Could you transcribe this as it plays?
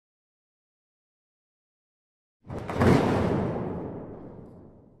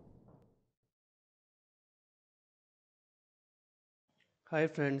Hi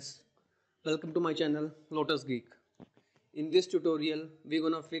friends, welcome to my channel Lotus Geek. In this tutorial, we're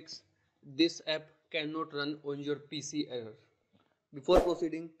gonna fix this app cannot run on your PC error. Before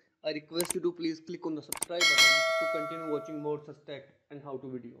proceeding, I request you to please click on the subscribe button to continue watching more such tech and how-to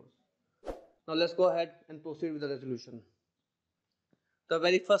videos. Now let's go ahead and proceed with the resolution. The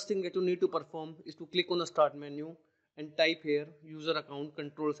very first thing that you need to perform is to click on the start menu and type here user account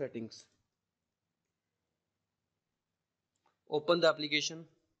control settings. Open the application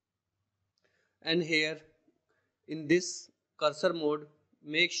and here in this cursor mode,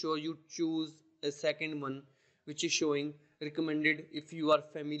 make sure you choose a second one which is showing recommended if you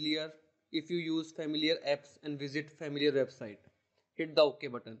use familiar apps and visit familiar website. Hit the OK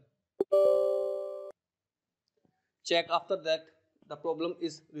button. Check after that the problem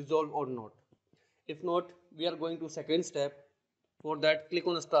is resolved or not. If not, we are going to second step. For that, click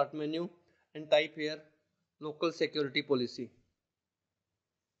on the start menu and type here local security policy.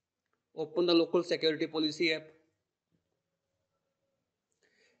 Open the local security policy app.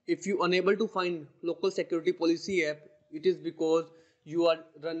 If you unable to find local security policy app, it is because you are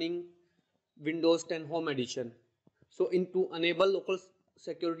running Windows 10 Home Edition. So to enable local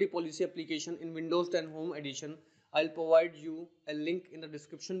security policy application in Windows 10 Home Edition, I'll provide you a link in the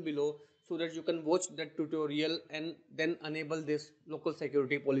description below so that you can watch that tutorial and then enable this local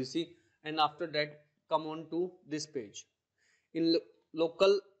security policy, and after that come on to this page. In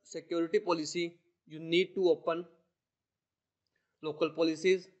local security policy, you need to open local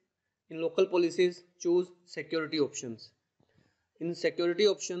policies. In local policies, choose security options. In security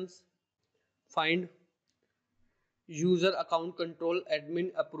options, find user account control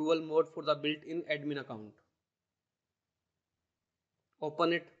admin approval mode for the built-in admin account.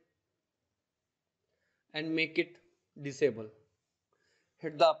 Open it and make it disable.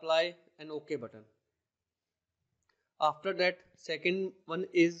 Hit the apply and OK button. After that, second one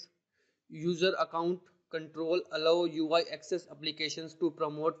is user account control allow UI access applications to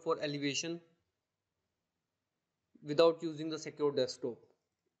promote for elevation without using the secure desktop.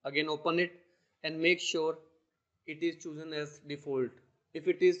 Again, open it and make sure it is chosen as default. If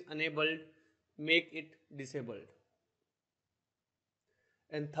it is enabled, make it disabled.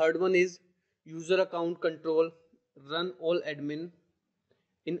 And third one is user account control run all admin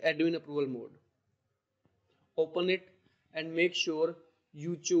in admin approval mode. Open it and make sure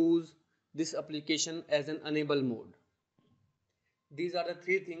you choose this application as an enable mode. These are the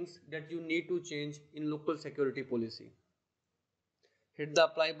three things that you need to change in local security policy. Hit the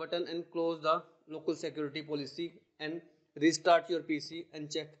apply button and close the local security policy and restart your PC and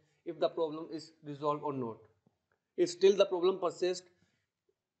check if the problem is resolved or not. If still the problem persists,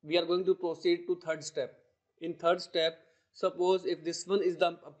 we are going to proceed to third step. In third step, suppose if this one is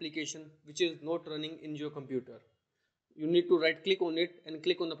the application which is not running in your computer, you need to right click on it and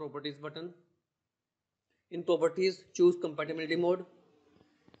click on the properties button. In properties, choose compatibility mode.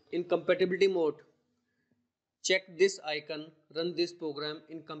 In compatibility mode, check this icon, run this program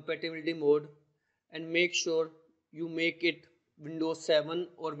in compatibility mode, and make sure you make it Windows 7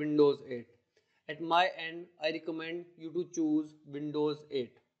 or Windows 8. At my end, I recommend you to choose Windows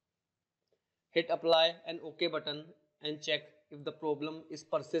 8. Hit apply and OK button and check if the problem is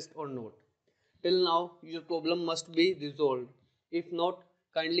persist or not. Till now, your problem must be resolved. If not,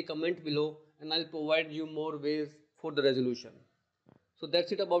 kindly comment below and I'll provide you more ways for the resolution. So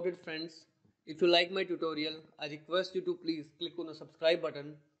that's it about it, friends. If you like my tutorial, I request you to please click on the subscribe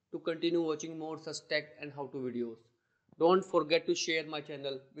button to continue watching more such tech and how-to videos. Don't forget to share my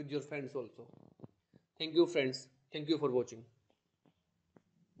channel with your friends also. Thank you, friends. Thank you for watching.